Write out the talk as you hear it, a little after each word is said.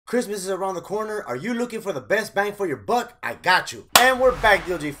Christmas is around the corner. Are you looking for the best bang for your buck? I got you. And we're back,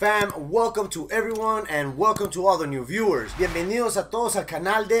 DLG fam. Welcome to everyone and welcome to all the new viewers. Bienvenidos a todos al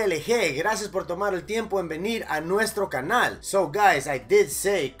canal de LG. Gracias por tomar el tiempo en venir a nuestro canal. So guys, I did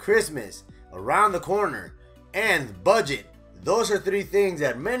say Christmas around the corner and budget. Those are three things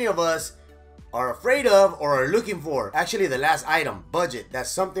that many of us are afraid of or are looking for. Actually, the last item, budget,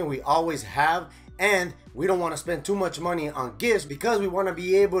 that's something we always have, and we don't want to spend too much money on gifts because we want to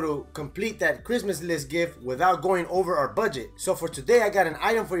be able to complete that Christmas list gift without going over our budget. So for today, I got an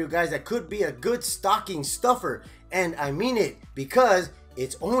item for you guys that could be a good stocking stuffer, and I mean it because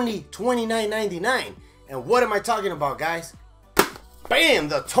it's only $29.99. And what am I talking about, guys? Bam!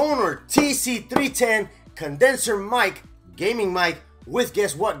 The Tonor TC310 condenser mic, gaming mic with,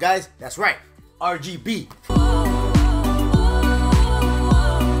 guess what, guys? That's right, RGB.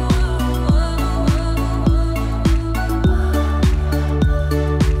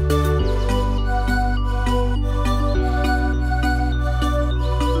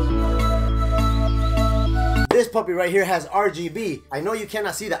 This puppy right here has RGB. I know you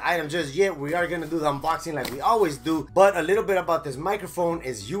cannot see the item just yet. We are going to do the unboxing like we always do. But a little bit about this microphone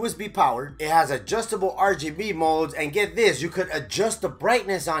is USB powered. It has adjustable RGB modes. And get this, you could adjust the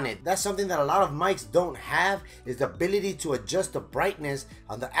brightness on it. That's something that a lot of mics don't have, is the ability to adjust the brightness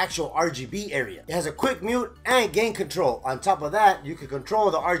on the actual RGB area. It has a quick mute and gain control. On top of that, you can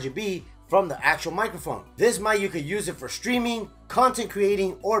control the RGB from the actual microphone. This mic, you could use it for streaming, content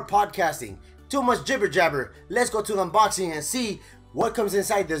creating, or podcasting. Too much jibber jabber. Let's go to the unboxing and see what comes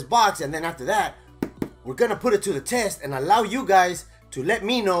inside this box, and then after that we're gonna put it to the test and allow you guys to let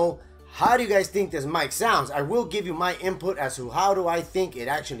me know how do you guys think this mic sounds. I will give you my input as to how do I think it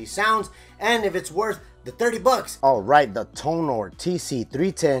actually sounds and if it's worth the 30 bucks. All right, the Tonor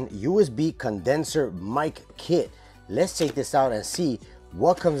TC310 USB condenser mic kit. Let's take this out and see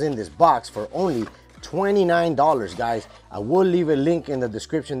what comes in this box for only $29, guys. I will leave a link in the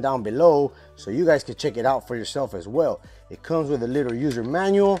description down below so you guys can check it out for yourself as well. It comes with a little user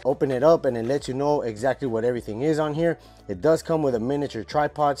manual. Open it up and it lets you know exactly what everything is on here. It does come with a miniature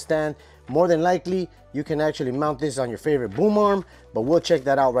tripod stand. More than likely you can actually mount this on your favorite boom arm, but we'll check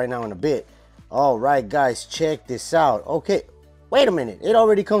that out right now in a bit. All right, guys, check this out. Okay, wait a minute, it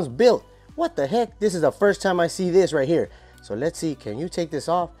already comes built. What the heck? This is the first time I see this right here. So let's see, can you take this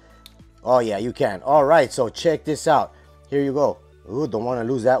off? Oh yeah, you can. All right, so check this out. Here you go. Ooh, don't want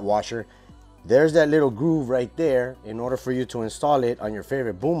to lose that washer. There's that little groove right there in order for you to install it on your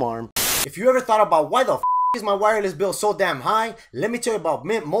favorite boom arm. If you ever thought about why the f is my wireless bill so damn high, let me tell you about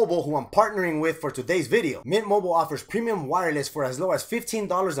Mint Mobile, who I'm partnering with for today's video. Mint Mobile offers premium wireless for as low as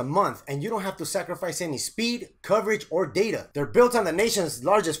 $15 a month, and you don't have to sacrifice any speed, coverage, or data. They're built on the nation's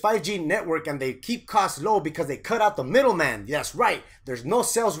largest 5G network, and they keep costs low because they cut out the middleman. That's right, there's no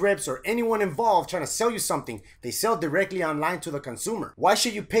sales reps or anyone involved trying to sell you something. They sell directly online to the consumer. Why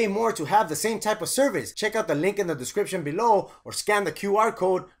should you pay more to have the same type of service? Check out the link in the description below or scan the QR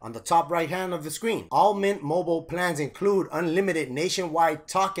code on the top right hand of the screen. All Mint Mobile plans include unlimited nationwide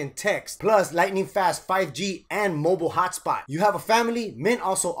talk and text, plus lightning fast 5G and mobile hotspot. You have a family? Mint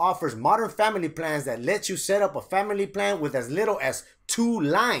also offers modern family plans that lets you set up a family plan with as little as 2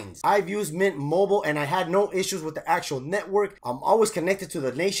 lines. I've used Mint Mobile and I had no issues with the actual network. I'm always connected to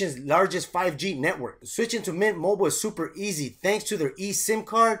the nation's largest 5G network. Switching to Mint Mobile is super easy. Thanks to their eSIM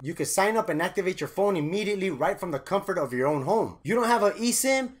card, you can sign up and activate your phone immediately right from the comfort of your own home. You don't have an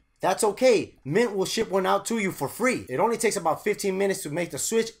eSIM? That's okay. Mint will ship one out to you for free. It only takes about 15 minutes to make the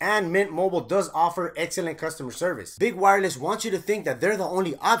switch, and Mint Mobile does offer excellent customer service. Big Wireless wants you to think that they're the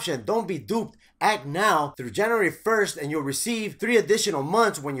only option. Don't be duped. Act now through January 1st and you'll receive 3 additional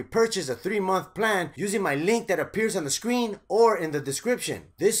months when you purchase a 3-month plan using my link that appears on the screen or in the description.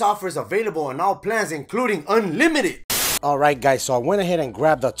 This offer is available on all plans including unlimited. Alright guys, so I went ahead and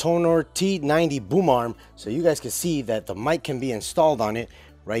grabbed the Tonor T90 boom arm so you guys can see that the mic can be installed on it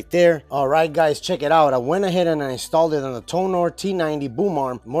right there. Alright guys, check it out. I went ahead and I installed it on the Tonor T90 boom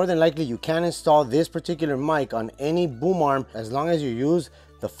arm. More than likely you can install this particular mic on any boom arm as long as you use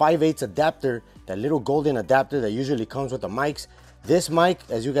the 5/8 adapter, that little golden adapter that usually comes with the mics. This mic,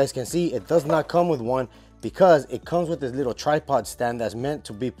 as you guys can see, it does not come with one because it comes with this little tripod stand that's meant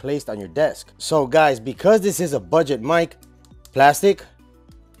to be placed on your desk. So guys, because this is a budget mic, plastic,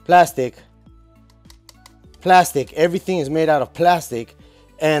 plastic, plastic, everything is made out of plastic.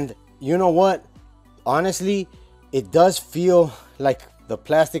 And you know what, honestly, it does feel like the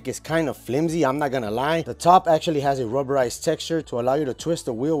plastic is kind of flimsy, I'm not gonna lie. The top actually has a rubberized texture to allow you to twist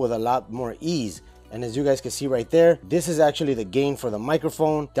the wheel with a lot more ease. And as you guys can see right there, this is actually the gain for the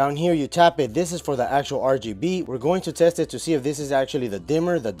microphone. Down here you tap it, this is for the actual RGB. We're going to test it to see if this is actually the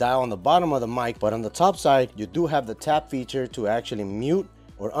dimmer, the dial on the bottom of the mic. But on the top side, you do have the tap feature to actually mute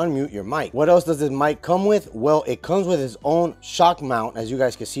or unmute your mic. What else does this mic come with? Well, it comes with its own shock mount, as you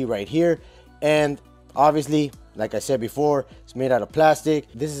guys can see right here. And obviously, like I said before, it's made out of plastic.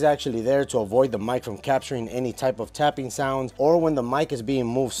 This is actually there to avoid the mic from capturing any type of tapping sounds, or when the mic is being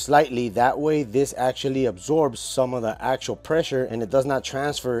moved slightly, that way this actually absorbs some of the actual pressure and it does not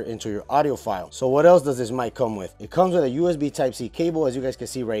transfer into your audio file. So what else does this mic come with? It comes with a USB Type-C cable, as you guys can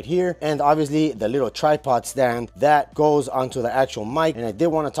see right here, and obviously the little tripod stand that goes onto the actual mic. And I did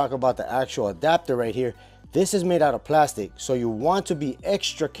want to talk about the actual adapter right here. This is made out of plastic, so you want to be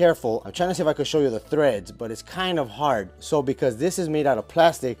extra careful. I'm trying to see if I could show you the threads, but it's kind of hard. So because this is made out of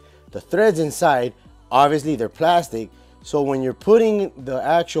plastic, the threads inside, obviously they're plastic. So when you're putting the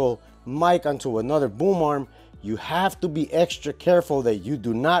actual mic onto another boom arm, you have to be extra careful that you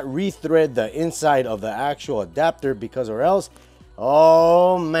do not rethread the inside of the actual adapter, because or else,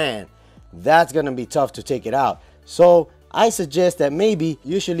 oh man, that's gonna be tough to take it out. So I suggest that maybe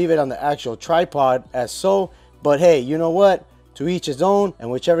you should leave it on the actual tripod as so, but hey, you know what? To each his own,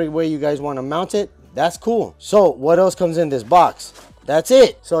 and whichever way you guys want to mount it, that's cool. So what else comes in this box? That's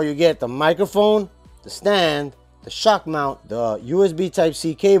it. So you get the microphone, the stand, the shock mount, the USB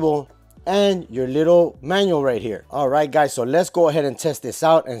Type-C cable, and your little manual right here. All right, guys, so let's go ahead and test this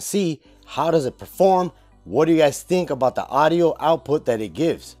out and see how does it perform. What do you guys think about the audio output that it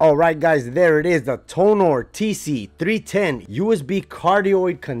gives? All right, guys, there it is, the Tonor TC310 USB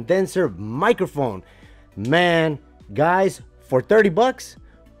cardioid condenser microphone. Man, guys, for 30 bucks,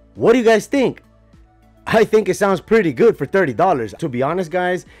 what do you guys think? I think it sounds pretty good for $30. To be honest,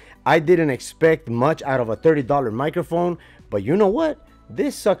 guys, I didn't expect much out of a $30 microphone, but you know what?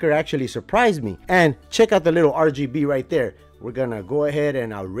 This sucker actually surprised me. And check out the little RGB right there. We're gonna go ahead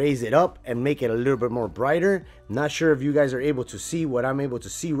and I'll raise it up and make it a little bit more brighter. Not sure if you guys are able to see what I'm able to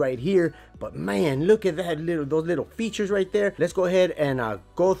see right here, but man, look at that those little features right there. Let's go ahead and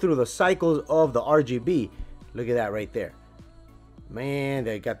go through the cycles of the RGB. Look at that right there. Man,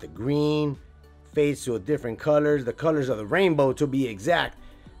 they got the green, fades to a different colors, the colors of the rainbow to be exact.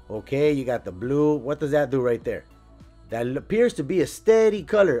 Okay, you got the blue. What does that do right there? That appears to be a steady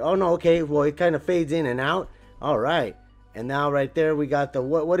color. Oh no, okay, well it kind of fades in and out. All right. And now right there we got the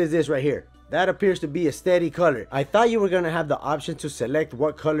what is this right here? That appears to be a steady color. I thought you were gonna have the option to select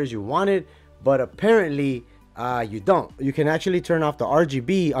what colors you wanted, but apparently you don't. You can actually turn off the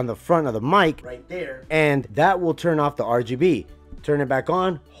RGB on the front of the mic right there, and that will turn off the RGB. Turn it back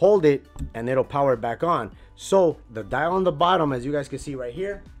on, hold it, and it'll power it back on. So the dial on the bottom, as you guys can see right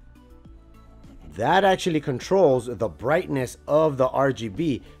here, that actually controls the brightness of the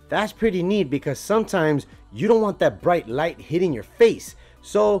RGB. That's pretty neat, because sometimes you don't want that bright light hitting your face.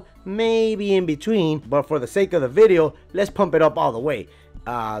 So maybe in between, but for the sake of the video, let's pump it up all the way.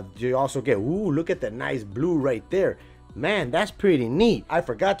 You also get, ooh, look at the nice blue right there. Man, that's pretty neat. I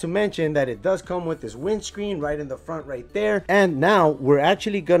forgot to mention that it does come with this windscreen right in the front right there. And now we're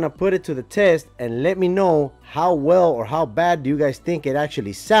actually gonna put it to the test, and let me know how well or how bad do you guys think it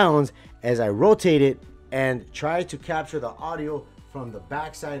actually sounds as I rotate it and try to capture the audio from the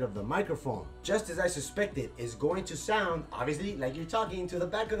back side of the microphone. Just as I suspected, it's going to sound obviously like you're talking to the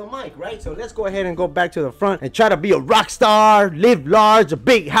back of the mic, right? So let's go ahead and go back to the front and try to be a rock star, live large, a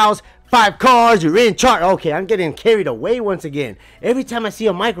big house, 5 cars, you're in charge. Okay, I'm getting carried away once again. Every time I see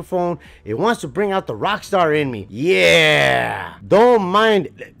a microphone, it wants to bring out the rock star in me. Yeah, don't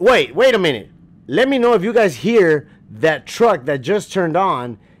mind. Wait a minute. Let me know if you guys hear that truck that just turned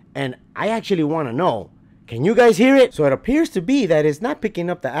on, and I actually want to know. Can you guys hear it? So it appears to be that it's not picking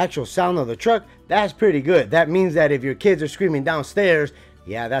up the actual sound of the truck. That's pretty good. That means that if your kids are screaming downstairs,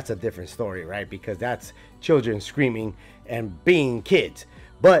 yeah, that's a different story, right? Because that's children screaming and being kids.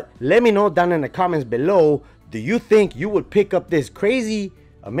 But let me know down in the comments below, do you think you would pick up this crazy,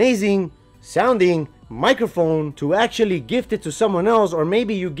 amazing sounding microphone to actually gift it to someone else, or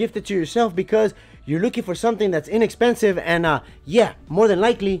maybe you gift it to yourself because you're looking for something that's inexpensive, and yeah, more than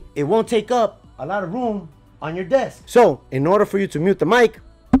likely it won't take up a lot of room on your desk. So in order for you to mute the mic,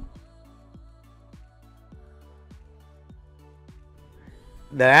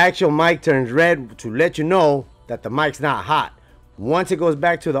 the actual mic turns red to let you know that the mic's not hot. Once it goes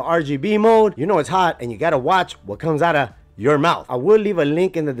back to the RGB mode, you know it's hot, and you gotta watch what comes out of your mouth. I will leave a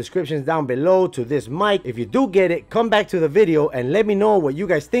link in the descriptions down below to this mic. If you do get it, come back to the video and let me know what you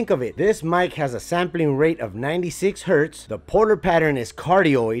guys think of it. This mic has a sampling rate of 96 Hertz. The Porter pattern is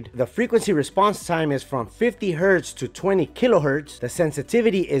cardioid. The frequency response time is from 50 Hertz to 20 kilohertz. The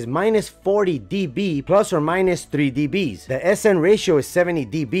sensitivity is -40 dB plus or minus 3 dBs. The SN ratio is 70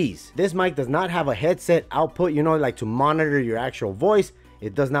 dBs. This mic does not have a headset output, you know, like to monitor your actual voice.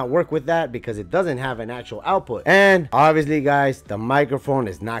 It does not work with that because it doesn't have an actual output. And obviously, guys, the microphone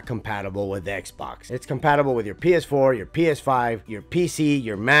is not compatible with the Xbox. It's compatible with your PS4, your PS5, your PC,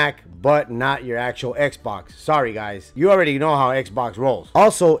 your Mac, but not your actual Xbox. Sorry, guys. You already know how Xbox rolls.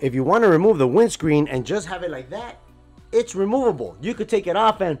 Also, if you want to remove the windscreen and just have it like that, it's removable. You could take it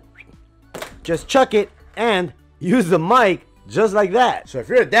off and just chuck it and use the mic just like that. So if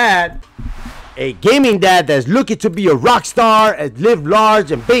you're a dad, a gaming dad that's looking to be a rock star and live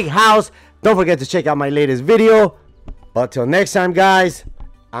large and big house, don't forget to check out my latest video. But till next time, guys,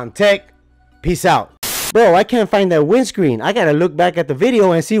 I'm tEcK. Peace out. Bro, I can't find that windscreen. I gotta look back at the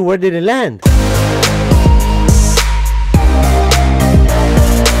video and see where did it land.